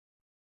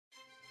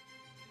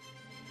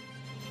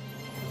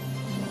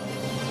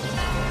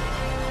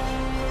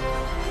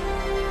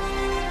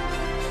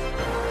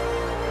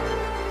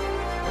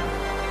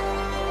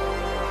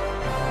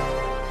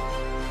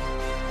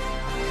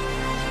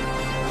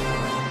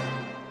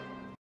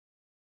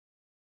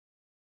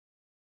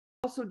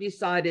also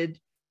decided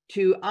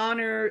to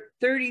honor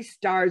 30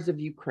 stars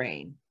of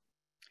Ukraine.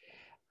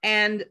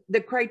 And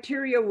the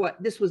criteria,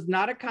 this was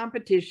not a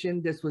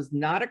competition, this was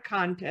not a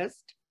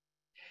contest,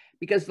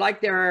 because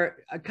like there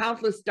are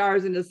countless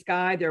stars in the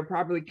sky, there are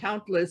probably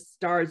countless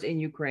stars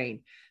in Ukraine.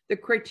 The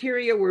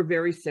criteria were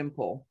very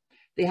simple.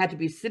 They had to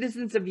be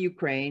citizens of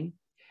Ukraine.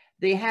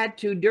 They had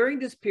to, during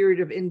this period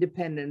of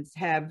independence,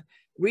 have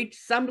reached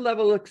some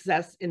level of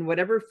success in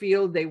whatever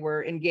field they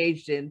were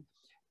engaged in,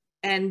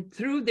 and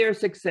through their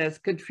success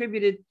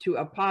contributed to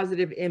a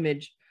positive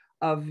image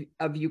of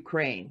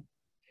Ukraine.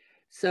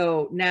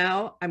 So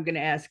now I'm going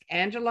to ask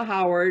Angela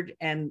Howard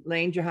and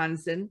Lane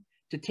Johansson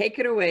to take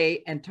it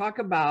away and talk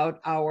about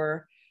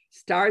our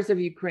Stars of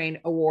Ukraine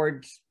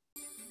awards.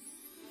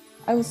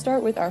 I will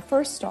start with our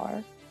first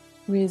star,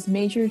 who is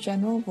Major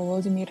General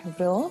Volodymyr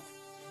Havrilov.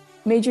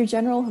 Major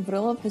General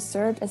Havrilov has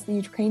served as the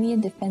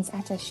Ukrainian Defense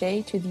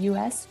Attaché to the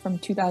US from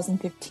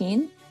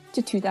 2015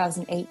 to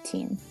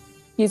 2018.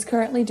 He is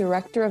currently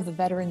director of the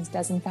Veterans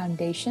Dozen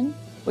Foundation,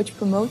 which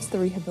promotes the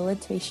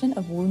rehabilitation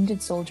of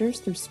wounded soldiers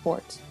through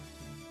sport.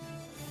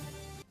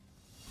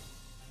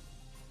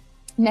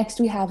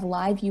 Next, we have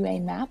Live UA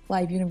Map,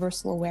 Live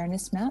Universal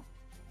Awareness Map,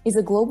 is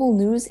a global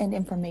news and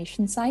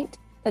information site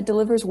that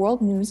delivers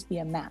world news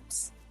via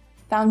maps.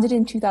 Founded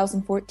in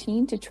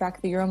 2014 to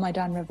track the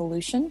Euromaidan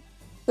revolution,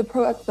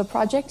 the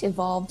project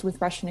evolved with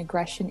Russian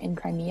aggression in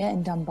Crimea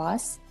and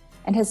Donbass,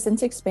 and has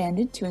since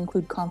expanded to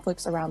include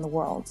conflicts around the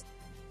world.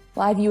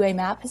 Live UA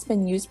Map has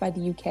been used by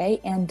the UK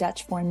and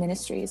Dutch foreign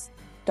ministries,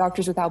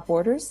 Doctors Without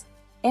Borders,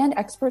 and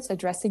experts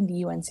addressing the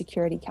UN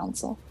Security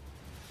Council.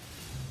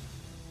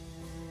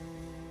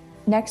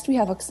 Next, we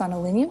have Oksana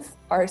Linev,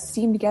 our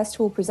esteemed guest,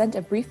 who will present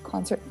a brief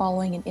concert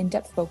following an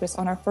in-depth focus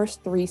on our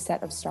first three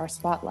set of star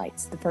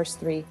spotlights, the first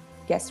three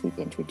guests we've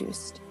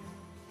introduced.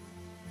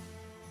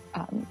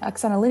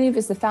 Oksana Linev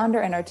is the founder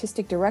and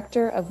artistic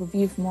director of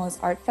Lviv Moz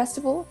Art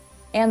Festival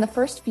and the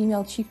first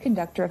female chief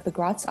conductor of the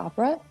Graz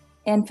Opera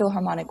and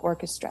Philharmonic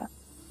Orchestra.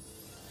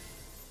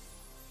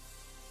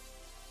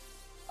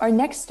 Our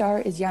next star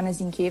is Yana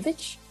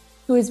Zinkiewicz,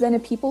 who has been a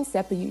People's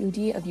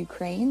Deputy of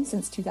Ukraine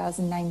since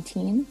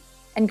 2019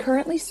 and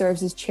currently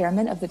serves as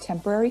chairman of the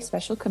Temporary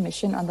Special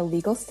Commission on the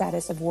Legal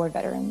Status of War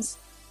Veterans.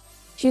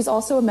 She is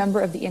also a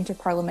member of the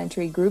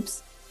interparliamentary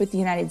groups with the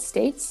United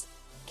States,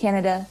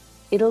 Canada,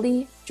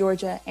 Italy,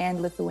 Georgia,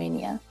 and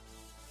Lithuania.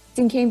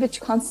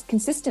 Zinkiewicz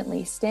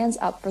consistently stands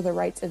up for the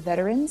rights of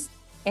veterans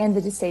and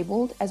the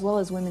disabled, as well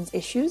as women's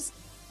issues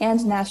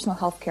and national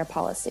healthcare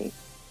policy.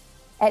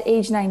 At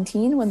age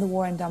 19, when the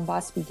war in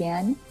Donbass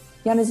began,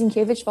 Yana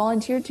Zinkiewicz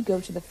volunteered to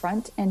go to the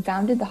front and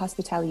founded the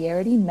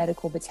Hospitality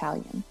Medical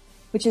Battalion,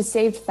 which has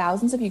saved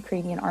thousands of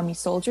Ukrainian army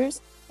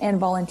soldiers and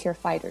volunteer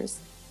fighters.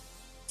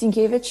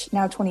 Zinkiewicz,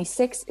 now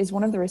 26, is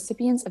one of the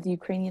recipients of the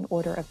Ukrainian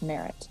Order of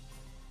Merit.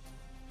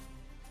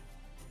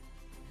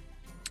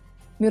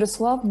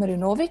 Myroslav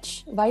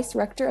Marinovich, Vice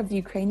Rector of the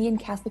Ukrainian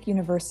Catholic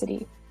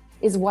University,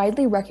 is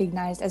widely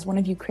recognized as one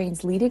of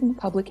Ukraine's leading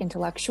public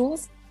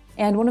intellectuals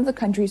and one of the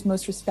country's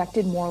most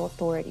respected moral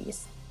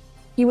authorities.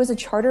 He was a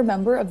charter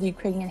member of the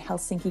Ukrainian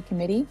Helsinki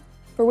Committee,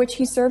 for which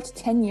he served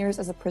 10 years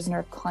as a prisoner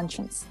of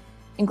conscience,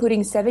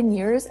 including 7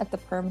 years at the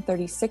Perm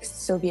 36th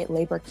Soviet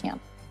labor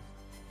camp.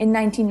 In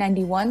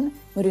 1991,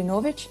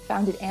 Marinovich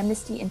founded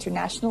Amnesty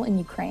International in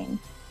Ukraine.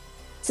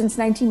 Since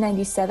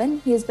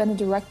 1997, he has been a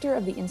director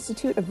of the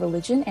Institute of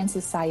Religion and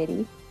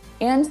Society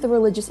and the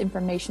Religious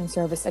Information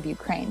Service of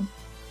Ukraine.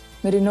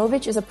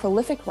 Marinovich is a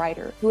prolific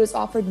writer who has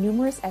authored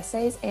numerous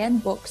essays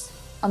and books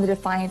on the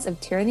defiance of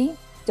tyranny,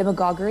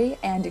 demagoguery,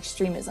 and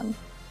extremism.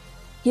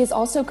 He has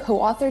also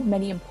co-authored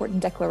many important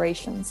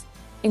declarations,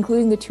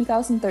 including the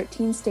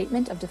 2013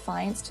 Statement of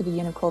Defiance to the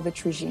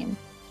Yanukovych regime.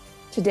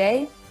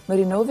 Today,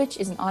 Marinovich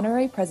is an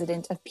honorary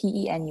president of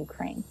PEN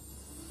Ukraine.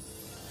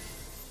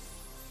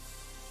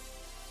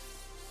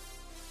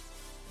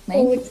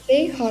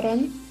 Alexei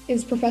Haran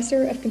is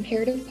professor of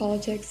comparative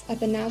politics at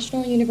the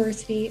National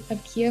University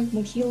of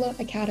Kiev-Mohyla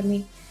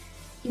Academy.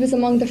 He was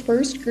among the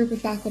first group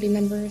of faculty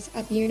members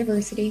at the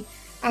university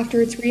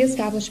after its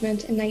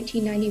re-establishment in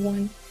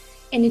 1991,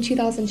 and in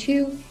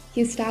 2002,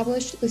 he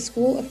established the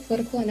School of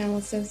Political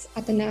Analysis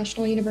at the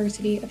National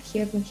University of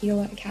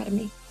Kiev-Mohyla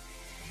Academy.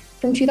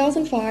 From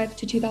 2005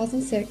 to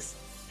 2006,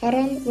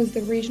 Haran was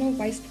the regional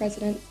vice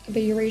president of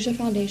the Eurasia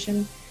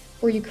Foundation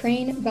for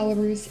Ukraine,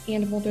 Belarus,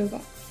 and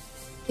Moldova.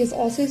 He has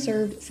also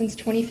served since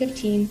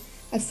 2015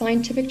 as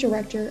scientific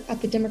director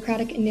at the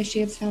Democratic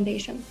Initiatives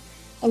Foundation,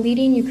 a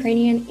leading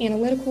Ukrainian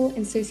analytical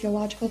and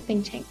sociological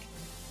think tank.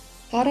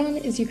 Haran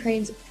is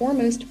Ukraine's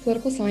foremost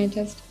political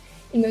scientist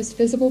and most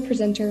visible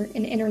presenter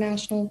in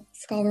international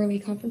scholarly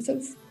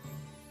conferences.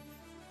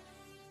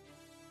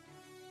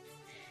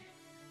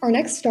 Our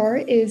next star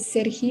is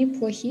Serhiy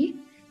Plokhy,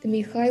 the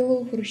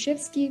Mikhailo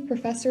Hrushevsky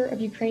Professor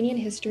of Ukrainian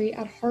History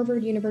at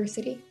Harvard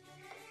University.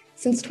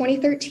 Since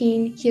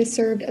 2013, he has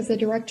served as the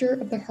director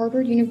of the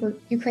Harvard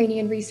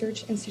Ukrainian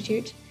Research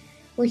Institute,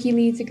 where he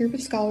leads a group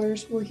of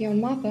scholars working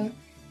on MAPA,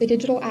 the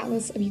Digital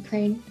Atlas of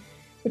Ukraine,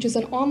 which is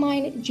an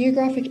online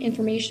geographic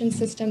information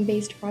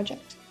system-based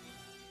project.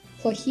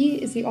 Plauhy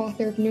is the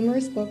author of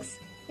numerous books,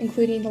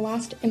 including The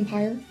Last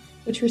Empire,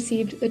 which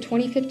received the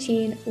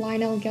 2015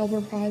 Lionel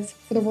Gelber Prize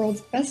for the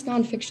world's best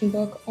nonfiction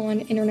book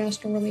on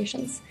international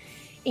relations,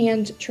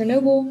 and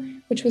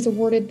Chernobyl, which was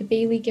awarded the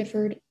Baillie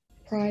Gifford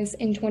Prize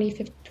in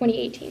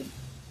 2018.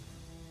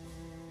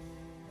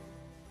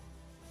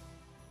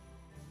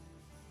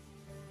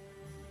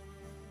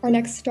 Our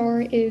next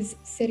star is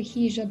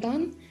Serhiy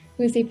Zhadan,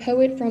 who is a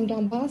poet from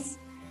Donbass.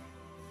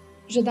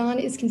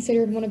 Zhadan is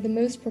considered one of the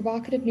most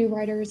provocative new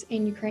writers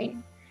in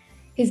Ukraine.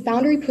 His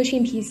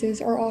boundary-pushing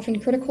pieces are often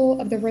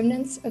critical of the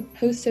remnants of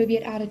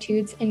post-Soviet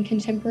attitudes in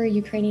contemporary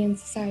Ukrainian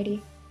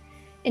society.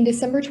 In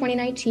December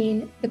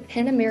 2019, the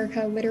PEN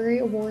America Literary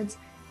Awards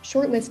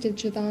shortlisted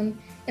Zhadan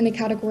in the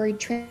category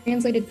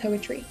Translated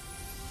Poetry.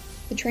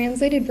 The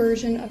translated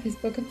version of his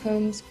book of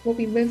poems, What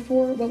We Live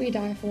For, What We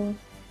Die For,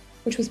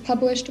 which was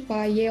published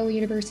by Yale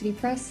University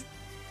Press,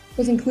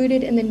 was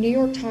included in the New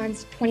York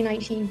Times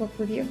 2019 book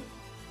review.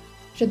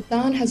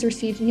 Zhadan has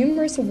received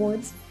numerous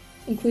awards,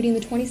 including the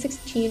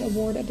 2016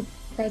 award of the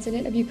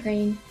President of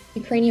Ukraine,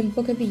 Ukrainian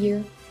Book of the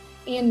Year,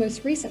 and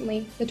most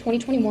recently, the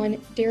 2021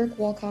 Derek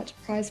Walcott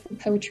Prize for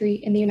Poetry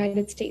in the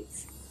United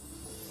States.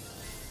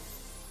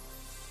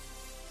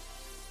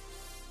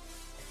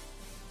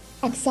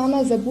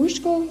 Oksana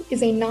Zabushko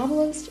is a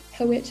novelist,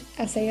 poet,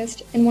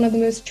 essayist, and one of the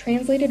most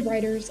translated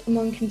writers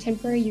among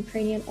contemporary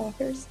Ukrainian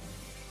authors.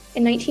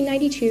 In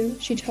 1992,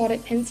 she taught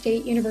at Penn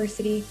State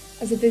University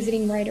as a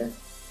visiting writer.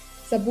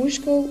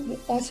 Zabushko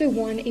also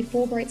won a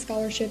Fulbright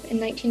Scholarship in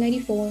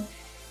 1994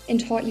 and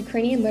taught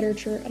Ukrainian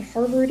literature at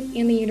Harvard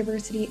and the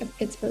University of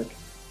Pittsburgh.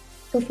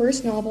 Her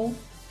first novel,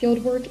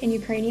 Fieldwork in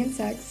Ukrainian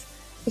Sex,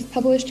 was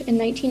published in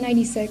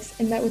 1996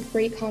 and met with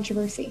great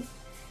controversy.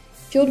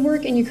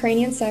 Fieldwork in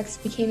Ukrainian Sex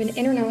became an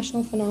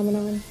international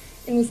phenomenon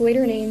and was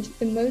later named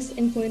the most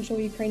influential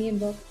Ukrainian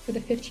book for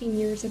the 15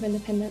 years of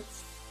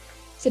independence.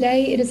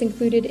 Today, it is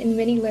included in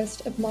many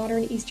lists of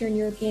modern Eastern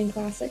European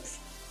classics.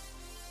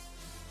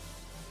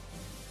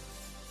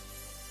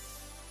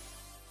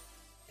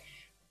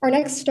 Our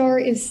next star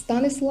is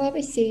Stanislav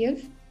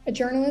Aseyev, a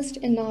journalist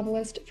and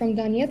novelist from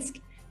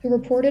Donetsk who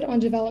reported on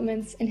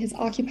developments in his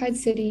occupied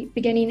city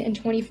beginning in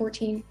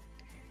 2014.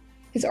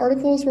 His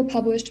articles were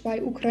published by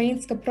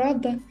Ukrainska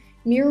Pravda,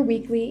 Mirror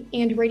Weekly,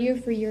 and Radio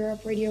Free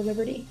Europe, Radio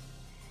Liberty.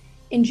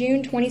 In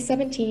June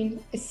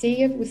 2017,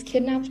 Aseyev was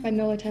kidnapped by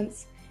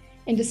militants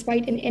and,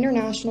 despite an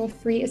international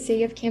Free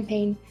Aseyev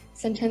campaign,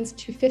 sentenced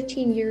to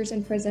 15 years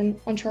in prison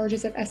on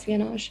charges of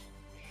espionage.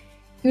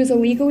 He was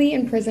illegally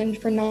imprisoned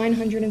for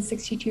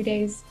 962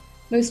 days,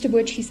 most of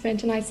which he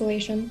spent in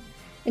isolation,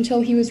 until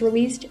he was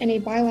released in a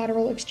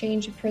bilateral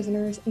exchange of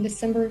prisoners in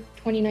December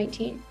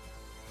 2019.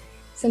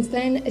 Since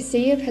then,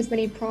 Aseyev has been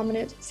a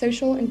prominent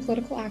social and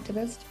political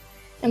activist,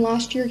 and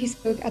last year he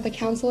spoke at the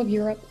Council of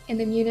Europe and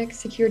the Munich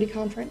Security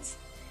Conference.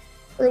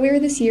 Earlier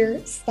this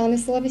year,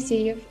 Stanislav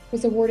Aseyev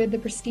was awarded the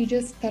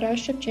prestigious Taras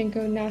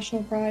Shevchenko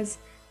National Prize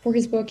for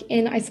his book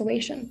In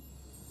Isolation.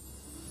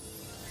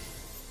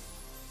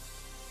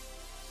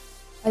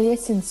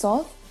 Alexei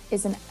Sentsov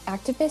is an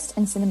activist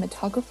and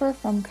cinematographer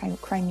from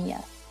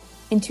Crimea.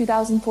 In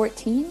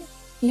 2014,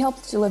 he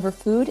helped deliver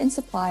food and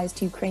supplies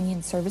to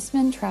Ukrainian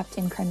servicemen trapped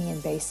in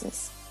Crimean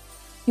bases.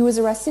 He was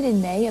arrested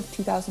in May of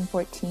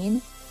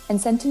 2014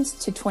 and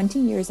sentenced to 20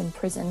 years in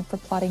prison for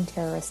plotting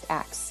terrorist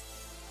acts.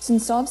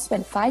 Sentsov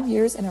spent 5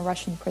 years in a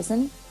Russian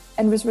prison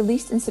and was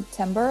released in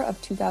September of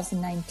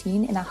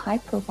 2019 in a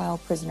high-profile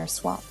prisoner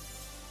swap.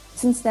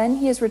 Since then,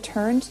 he has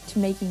returned to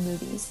making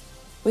movies,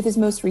 with his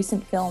most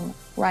recent film,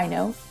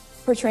 Rhino,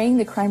 portraying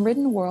the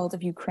crime-ridden world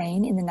of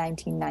Ukraine in the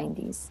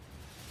 1990s.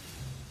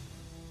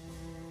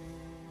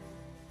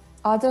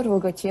 Ada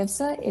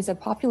Rogotyevsa is a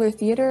popular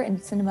theater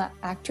and cinema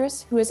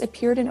actress who has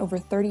appeared in over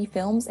 30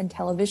 films and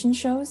television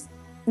shows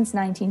since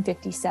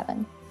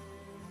 1957.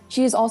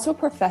 She is also a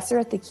professor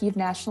at the Kyiv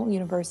National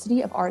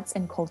University of Arts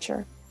and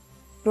Culture.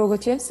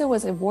 Rogotyevsa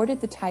was awarded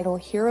the title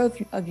Hero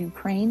of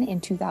Ukraine in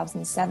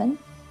 2007.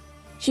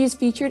 She is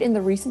featured in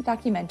the recent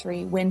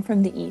documentary Win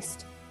from the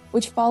East,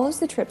 which follows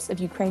the trips of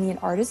Ukrainian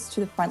artists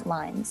to the front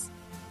lines.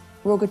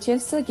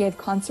 Rogotyevsa gave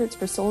concerts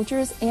for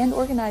soldiers and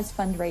organized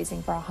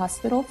fundraising for a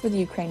hospital for the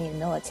Ukrainian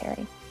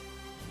military.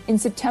 In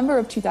September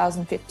of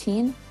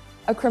 2015,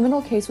 a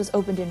criminal case was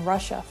opened in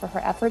Russia for her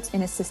efforts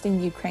in assisting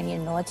the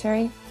Ukrainian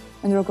military,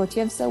 and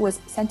Rogotyevsa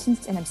was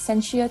sentenced in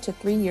absentia to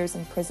 3 years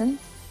in prison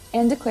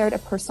and declared a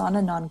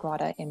persona non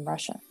grata in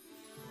Russia.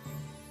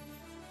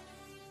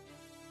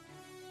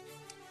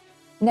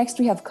 Next,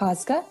 we have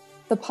Kazka,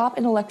 the pop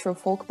and electro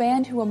folk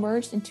band who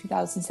emerged in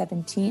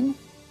 2017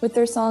 with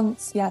their song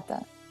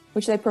Sviata,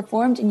 which they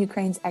performed in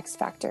Ukraine's X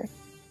Factor.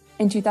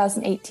 In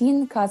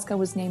 2018, Kazka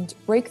was named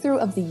Breakthrough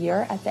of the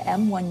Year at the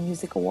M1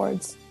 Music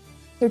Awards.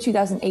 Their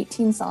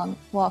 2018 song,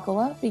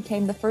 Plakala,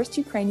 became the first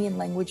Ukrainian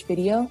language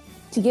video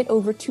to get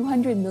over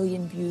 200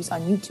 million views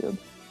on YouTube,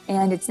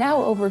 and it's now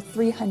over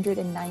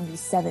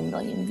 397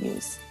 million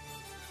views.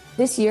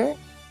 This year,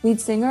 lead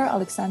singer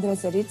Alexandra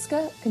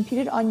Zaritska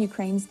competed on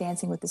Ukraine's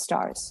Dancing with the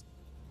Stars.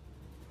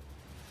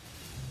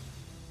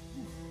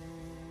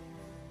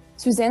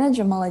 Susanna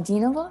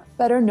Jamaladinova,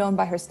 better known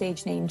by her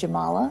stage name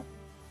Jamala,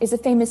 is a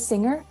famous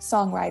singer,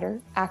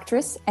 songwriter,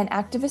 actress, and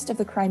activist of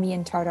the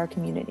Crimean Tatar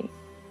community.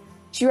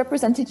 She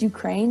represented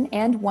Ukraine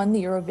and won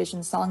the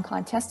Eurovision Song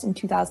Contest in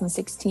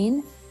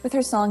 2016 with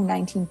her song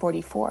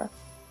 1944,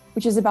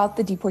 which is about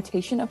the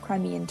deportation of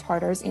Crimean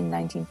Tatars in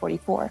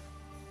 1944.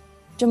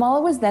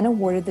 Jamala was then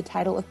awarded the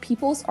title of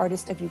People's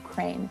Artist of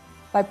Ukraine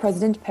by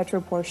President Petro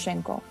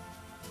Poroshenko.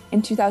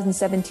 In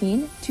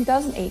 2017,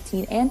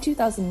 2018, and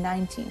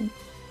 2019,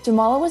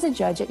 Jamala was a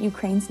judge at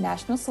Ukraine's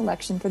national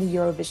selection for the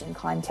Eurovision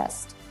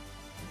contest.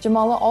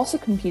 Jamala also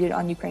competed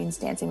on Ukraine's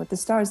Dancing with the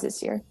Stars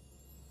this year.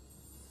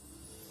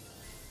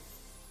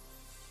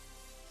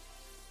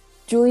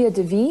 Julia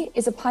Devi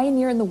is a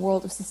pioneer in the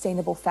world of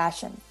sustainable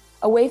fashion,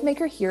 a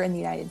wavemaker here in the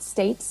United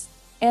States,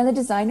 and the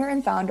designer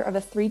and founder of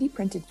a 3D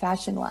printed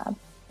fashion lab,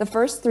 the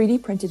first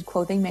 3D printed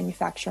clothing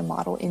manufacturer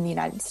model in the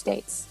United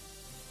States.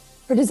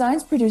 Her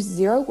designs produce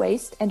zero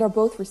waste and are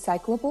both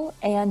recyclable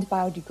and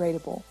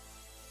biodegradable.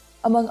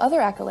 Among other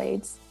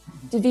accolades,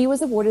 Devi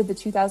was awarded the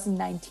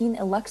 2019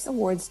 Elex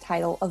Awards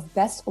title of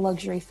Best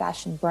Luxury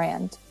Fashion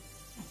Brand.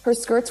 Her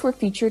skirts were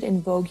featured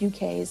in Vogue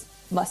UK's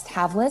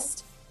must-have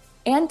list,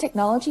 and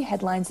technology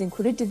headlines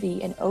included Devi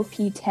in OP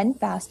 10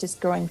 fastest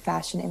growing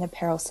fashion and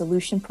apparel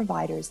solution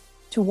providers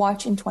to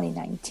watch in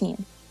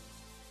 2019.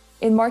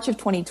 In March of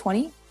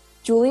 2020,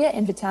 Julia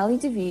and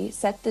Vitaly Devi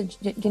set the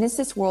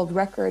Guinness World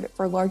Record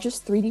for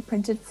largest 3D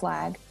printed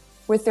flag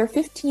with their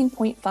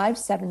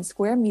 15.57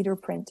 square meter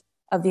print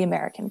of the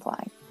American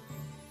flag.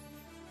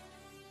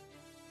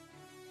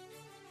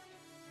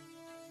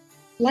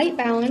 Light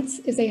Balance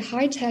is a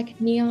high-tech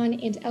neon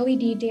and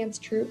LED dance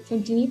troupe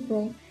from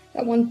Dnipro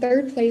that won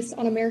third place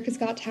on America's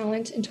Got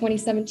Talent in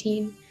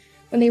 2017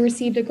 when they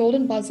received a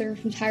golden buzzer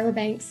from Tyra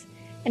Banks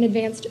and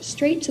advanced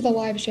straight to the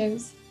live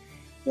shows.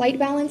 Light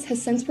Balance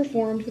has since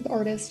performed with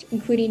artists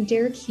including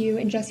Derek Hugh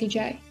and Jessie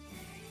J.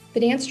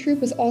 The dance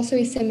troupe was also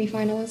a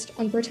semi-finalist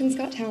on Britain's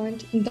Got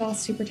Talent and DOS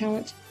Super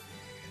Talent.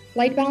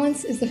 Light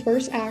Balance is the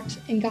first act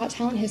in Got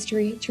Talent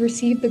history to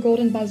receive the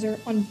golden buzzer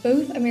on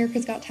both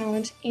America's Got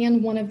Talent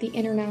and one of the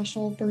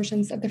international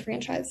versions of the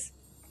franchise.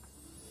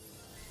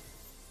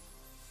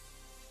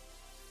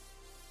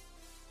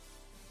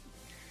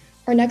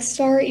 Our next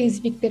star is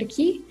Victor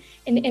Ki,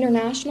 an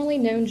internationally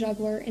known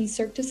juggler and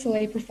Cirque du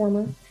Soleil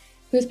performer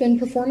who has been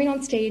performing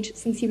on stage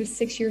since he was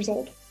 6 years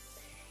old.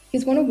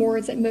 He's won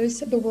awards at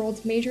most of the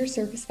world's major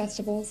circus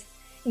festivals,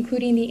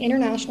 including the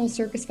International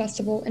Circus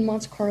Festival in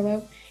Monte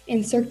Carlo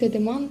and Cirque du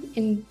Monde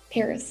in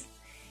Paris.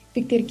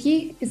 Victor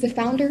Ki is the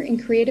founder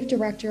and creative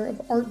director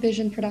of Art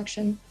Vision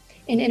Production,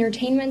 an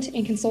entertainment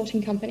and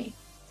consulting company.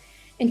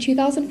 In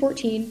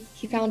 2014,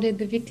 he founded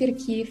the Victor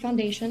Ki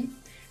Foundation,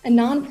 a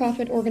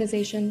nonprofit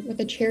organization with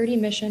a charity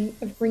mission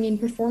of bringing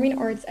performing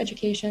arts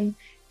education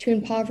to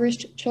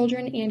impoverished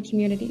children and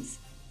communities.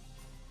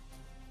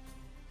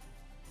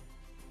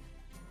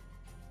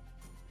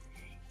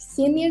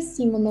 Ksenia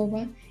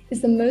Simonova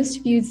is the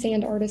most viewed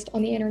sand artist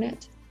on the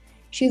internet.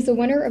 She is the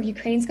winner of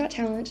Ukraine's Got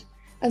Talent,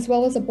 as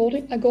well as a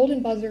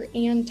golden buzzer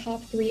and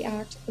top 3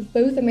 act of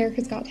both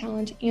America's Got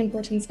Talent and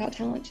Britain's Got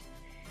Talent.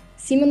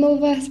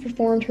 Simonova has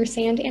performed her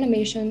sand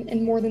animation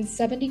in more than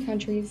 70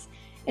 countries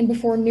and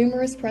before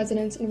numerous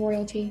presidents and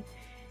royalty,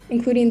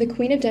 including the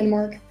Queen of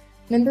Denmark,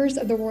 members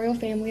of the royal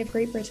family of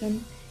Great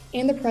Britain,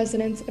 and the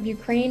presidents of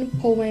Ukraine,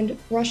 Poland,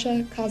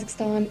 Russia,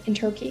 Kazakhstan, and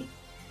Turkey.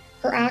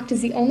 Her act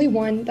is the only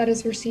one that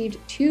has received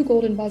 2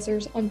 golden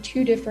buzzers on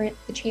 2 different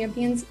The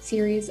Champions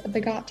series of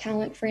the Got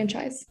Talent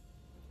franchise.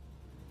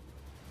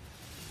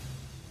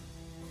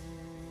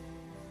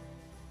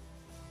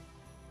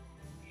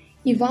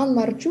 Ivan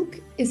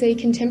Marchuk is a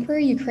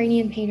contemporary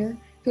Ukrainian painter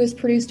who has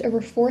produced over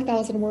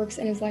 4,000 works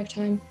in his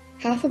lifetime,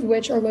 half of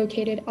which are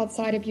located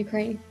outside of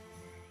Ukraine.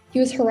 He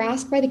was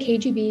harassed by the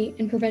KGB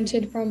and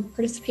prevented from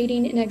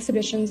participating in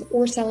exhibitions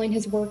or selling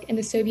his work in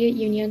the Soviet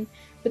Union,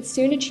 but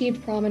soon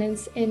achieved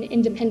prominence in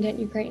independent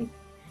Ukraine.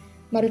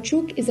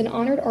 Marchuk is an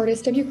honored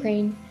artist of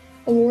Ukraine,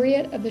 a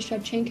laureate of the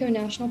Shevchenko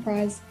National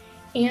Prize,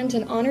 and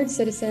an honored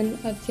citizen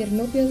of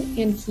Ternopil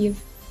and Kyiv.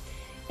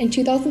 In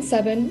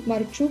 2007,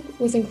 Marchuk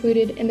was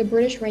included in the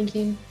British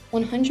ranking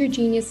 100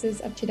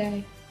 Geniuses of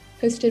Today,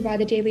 hosted by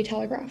the Daily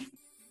Telegraph.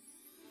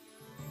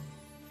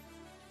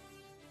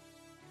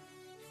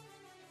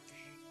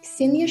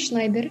 Ksenia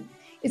Schneider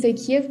is a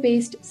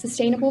Kiev-based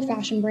sustainable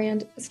fashion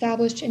brand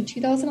established in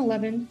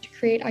 2011 to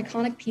create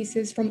iconic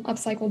pieces from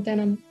upcycled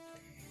denim.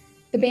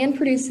 The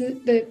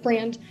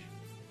brand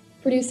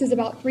produces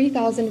about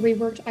 3,000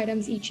 reworked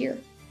items each year.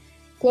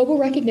 Global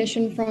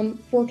recognition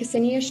for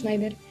Ksenia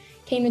Schneider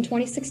came in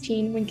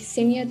 2016 when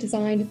Ksenia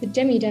designed the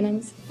demi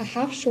denims, a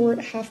half-short,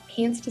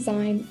 half-pants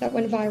design that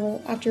went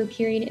viral after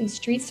appearing in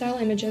street-style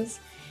images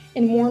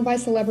and worn by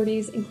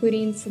celebrities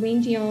including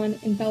Celine Dion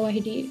and Bella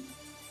Hadid.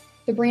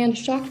 The brand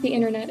shocked the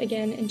internet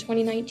again in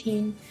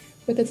 2019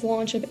 with its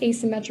launch of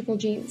asymmetrical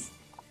jeans.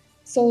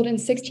 Sold in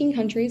 16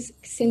 countries,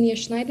 Ksenia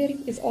Schneider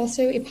is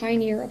also a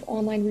pioneer of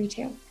online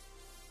retail.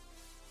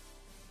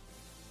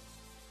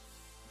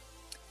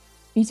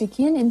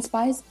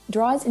 Beautykin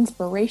draws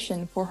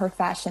inspiration for her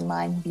fashion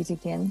line,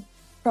 Beautykin,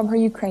 from her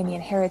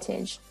Ukrainian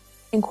heritage,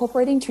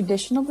 incorporating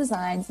traditional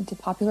designs into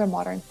popular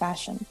modern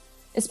fashion,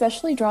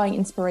 especially drawing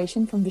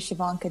inspiration from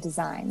Vyshyvanka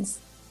designs.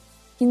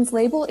 Kin's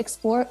label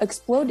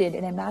exploded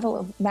in a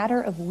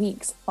matter of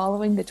weeks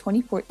following the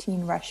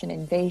 2014 Russian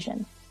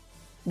invasion.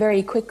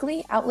 Very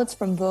quickly, outlets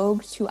from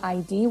Vogue to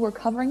ID were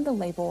covering the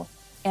label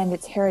and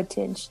its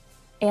heritage,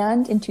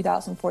 and in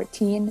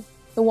 2014,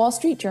 the Wall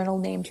Street Journal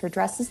named her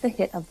dresses the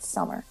hit of the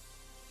summer.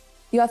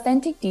 The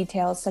authentic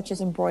details such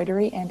as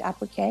embroidery and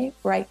applique,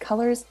 bright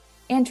colors,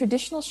 and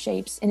traditional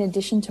shapes in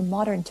addition to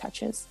modern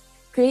touches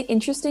create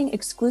interesting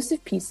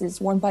exclusive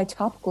pieces worn by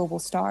top global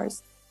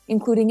stars,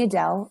 including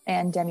Adele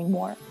and Demi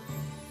Moore.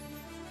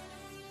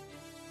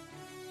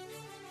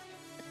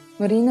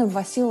 Marina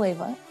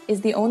Vasilyeva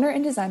is the owner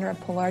and designer of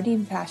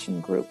Polardi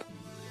Fashion Group,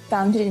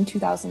 founded in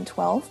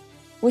 2012,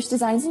 which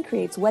designs and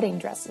creates wedding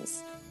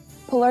dresses.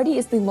 Polardi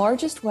is the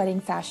largest wedding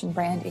fashion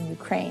brand in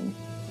Ukraine,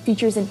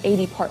 features in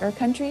 80 partner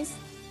countries,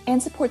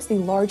 and supports the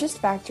largest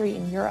factory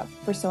in Europe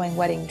for sewing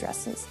wedding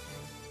dresses,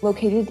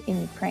 located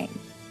in Ukraine.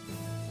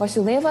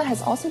 Vasilyeva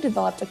has also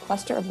developed a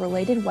cluster of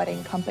related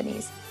wedding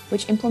companies,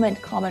 which implement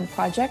common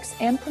projects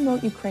and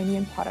promote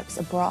Ukrainian products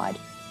abroad,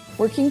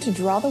 working to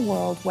draw the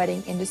world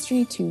wedding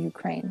industry to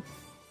Ukraine.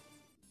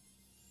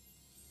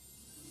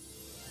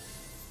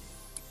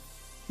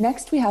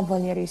 Next, we have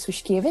Valery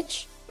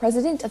Sushkevich,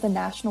 president of the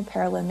National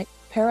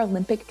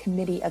Paralympic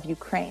Committee of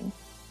Ukraine.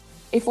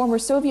 A former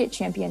Soviet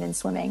champion in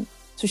swimming,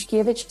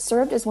 Sushkevich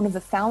served as one of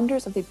the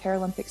founders of the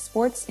Paralympic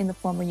sports in the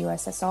former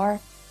USSR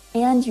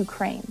and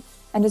Ukraine,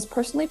 and has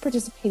personally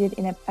participated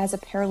as a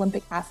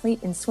Paralympic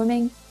athlete in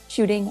swimming,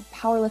 shooting,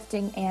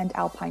 powerlifting, and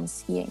alpine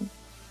skiing.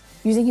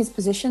 Using his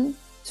position,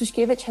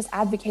 Sushkevich has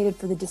advocated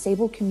for the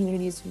disabled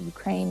communities of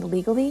Ukraine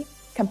legally,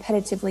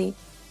 competitively,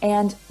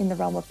 and in the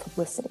realm of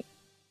publicity.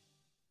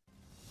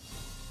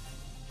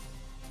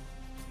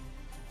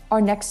 Our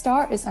next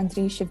star is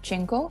Andriy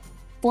Shevchenko,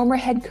 former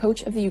head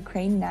coach of the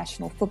Ukraine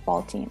national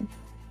football team.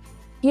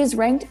 He is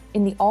ranked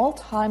in the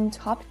all-time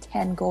top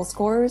 10 goal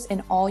scorers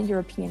in all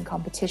European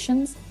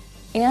competitions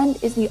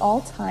and is the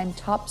all-time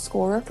top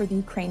scorer for the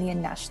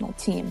Ukrainian national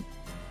team.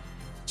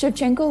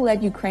 Shevchenko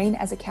led Ukraine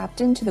as a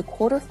captain to the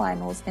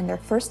quarterfinals in their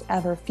first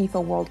ever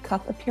FIFA World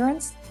Cup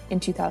appearance in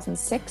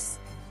 2006,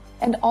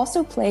 and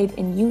also played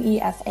in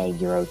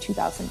UEFA Euro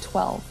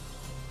 2012.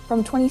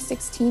 From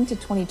 2016 to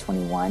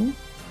 2021,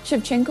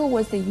 Shevchenko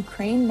was the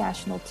Ukraine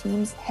national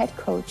team's head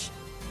coach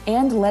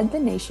and led the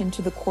nation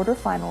to the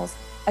quarterfinals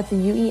at the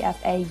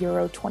UEFA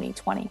Euro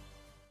 2020.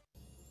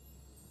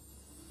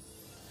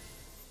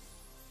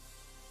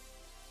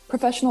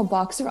 Professional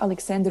boxer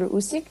Alexander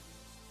Usyk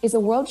is a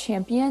world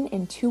champion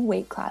in 2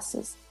 weight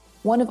classes,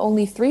 one of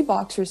only 3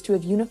 boxers to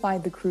have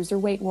unified the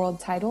cruiserweight world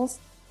titles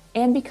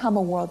and become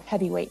a world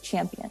heavyweight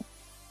champion.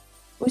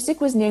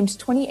 Usyk was named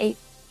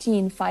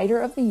 2018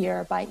 Fighter of the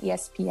Year by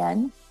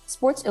ESPN,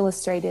 Sports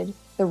Illustrated,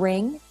 The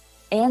Ring,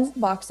 and the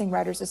Boxing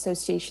Writers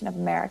Association of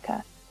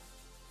America.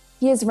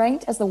 He is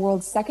ranked as the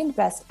world's 2nd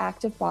best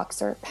active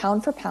boxer,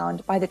 pound for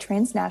pound, by the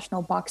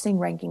Transnational Boxing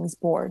Rankings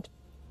Board.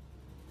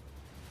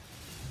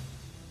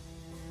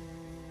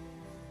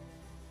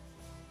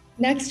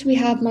 Next, we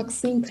have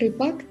Maxim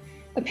Krypak,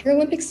 a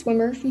Paralympic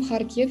swimmer from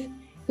Kharkiv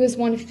who has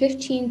won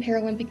 15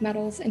 Paralympic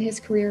medals in his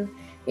career,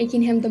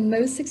 making him the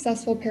most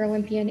successful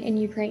Paralympian in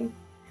Ukraine.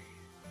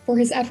 For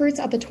his efforts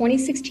at the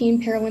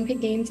 2016 Paralympic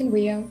Games in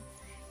Rio,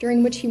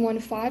 during which he won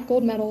 5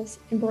 gold medals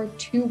and broke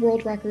 2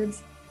 world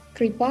records,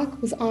 Krypak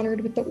was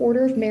honored with the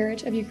Order of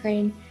Merit of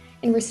Ukraine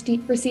and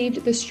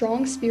received the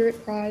Strong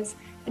Spirit Prize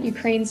at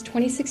Ukraine's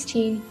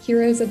 2016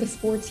 Heroes of the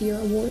Sports Year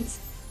Awards.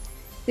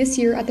 This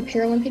year at the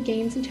Paralympic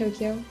Games in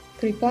Tokyo,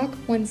 Krypak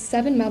won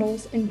 7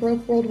 medals and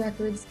broke world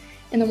records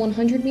in the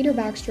 100-meter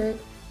backstroke,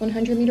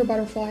 100-meter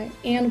butterfly,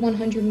 and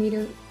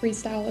 100-meter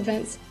freestyle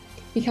events,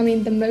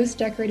 becoming the most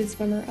decorated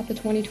swimmer at the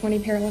 2020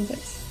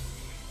 Paralympics.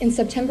 In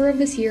September of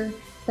this year,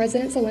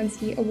 President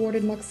Zelensky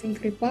awarded Maxim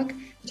Krypak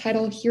the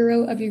title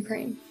Hero of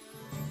Ukraine.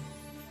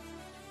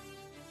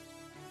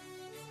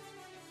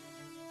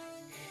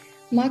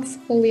 Max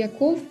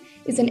Polyakov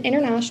is an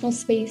international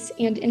space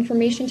and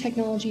information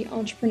technology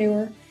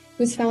entrepreneur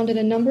who has founded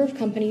a number of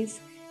companies,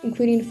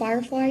 including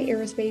Firefly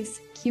Aerospace,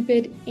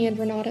 Cupid, and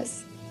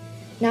Renatus.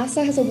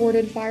 NASA has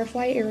awarded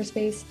Firefly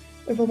Aerospace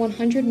over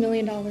 $100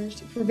 million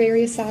for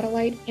various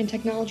satellite and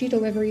technology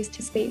deliveries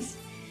to space,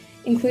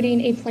 including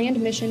a planned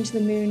mission to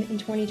the moon in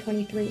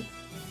 2023.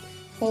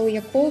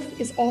 Polyakov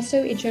is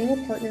also a general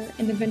partner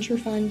in the venture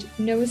fund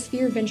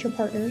Noosphere Venture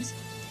Partners,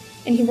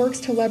 and he works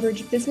to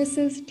leverage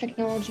businesses,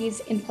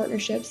 technologies, and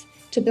partnerships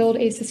to build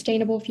a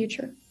sustainable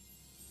future.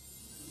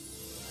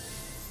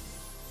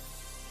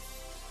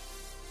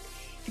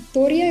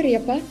 Victoria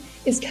Repa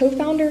is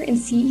co-founder and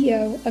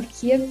CEO of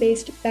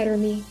Kiev-based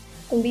BetterMe,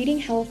 a leading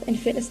health and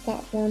fitness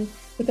platform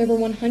with over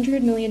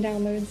 100 million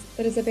downloads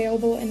that is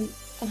available in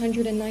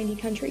 190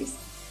 countries.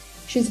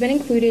 She's been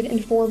included in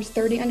Forbes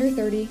 30 Under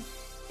 30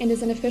 and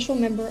is an official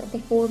member of the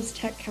Forbes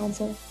Tech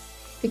Council.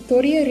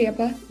 Victoria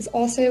Riepa is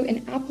also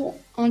an Apple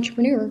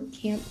Entrepreneur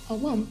Camp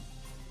alum.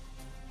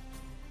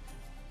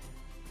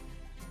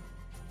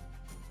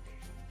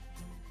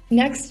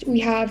 Next, we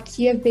have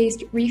Kiev-based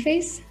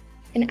Reface,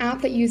 an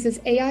app that uses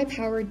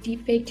AI-powered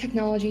deepfake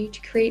technology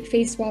to create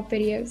face swap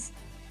videos.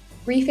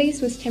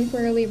 Reface was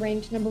temporarily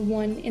ranked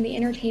 #1 in the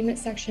entertainment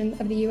section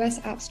of the US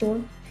App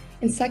Store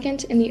and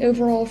second in the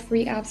overall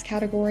free apps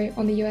category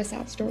on the US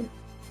App Store.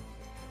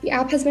 The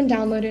app has been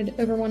downloaded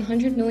over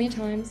 100 million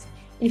times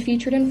and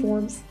featured in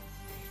Forbes,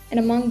 and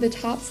among the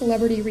top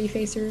celebrity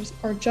refacers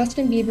are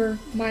Justin Bieber,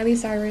 Miley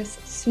Cyrus,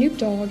 Snoop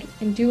Dogg,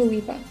 and Dua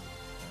Lipa.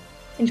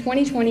 In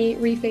 2020,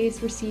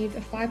 Reface received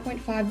a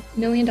 $5.5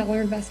 million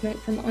investment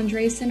from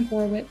Andreessen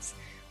Horowitz,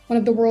 one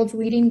of the world's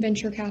leading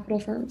venture capital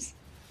firms.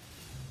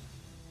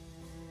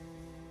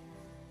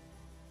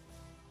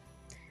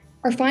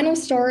 Our final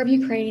star of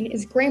Ukraine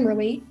is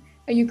Grammarly,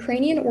 a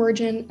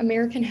Ukrainian-origin,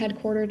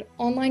 American-headquartered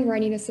online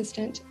writing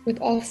assistant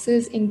with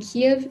offices in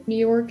Kiev, New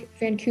York,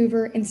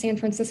 Vancouver, and San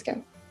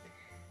Francisco.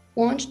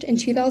 Launched in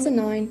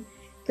 2009,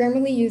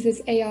 Grammarly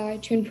uses AI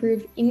to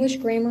improve English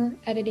grammar,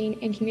 editing,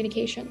 and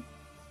communication.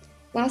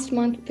 Last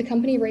month, the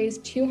company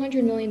raised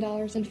 $200 million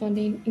in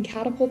funding and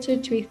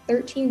catapulted to a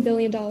 $13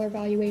 billion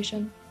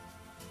valuation.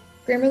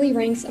 Grammarly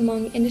ranks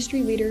among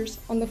industry leaders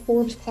on the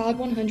Forbes Cloud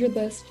 100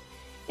 list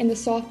and the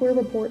Software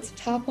Report's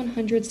top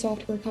 100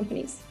 software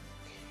companies.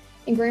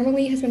 And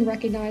Grammarly has been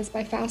recognized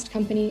by Fast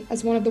Company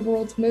as one of the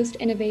world's most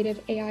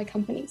innovative AI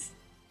companies.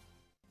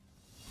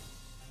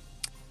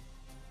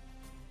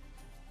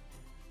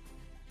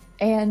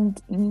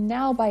 And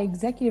now, by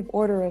executive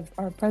order of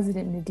our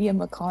president, Nadia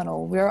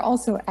McConnell, we are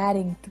also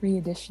adding 3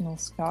 additional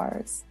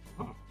stars.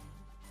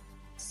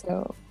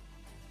 So,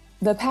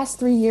 the past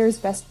 3 years,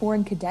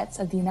 best-born cadets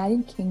of the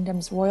United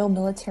Kingdom's Royal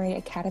Military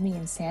Academy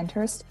in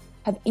Sandhurst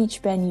have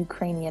each been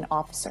Ukrainian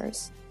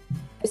officers.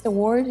 This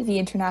award, the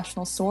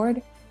International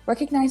Sword,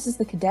 recognizes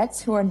the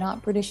cadets who are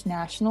not British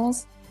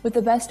nationals with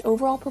the best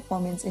overall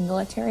performance in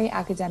military,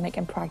 academic,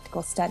 and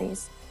practical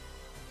studies.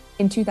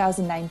 In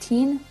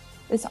 2019,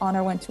 this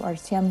honor went to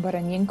Artyom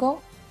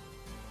Baranenko.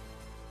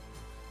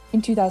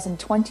 In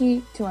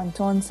 2020, to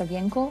Anton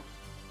Savienko.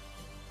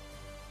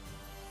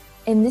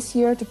 And this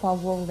year, to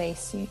Pavlo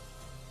Lesi.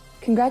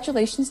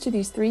 Congratulations to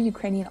these 3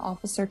 Ukrainian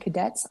officer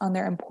cadets on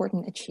their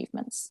important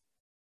achievements.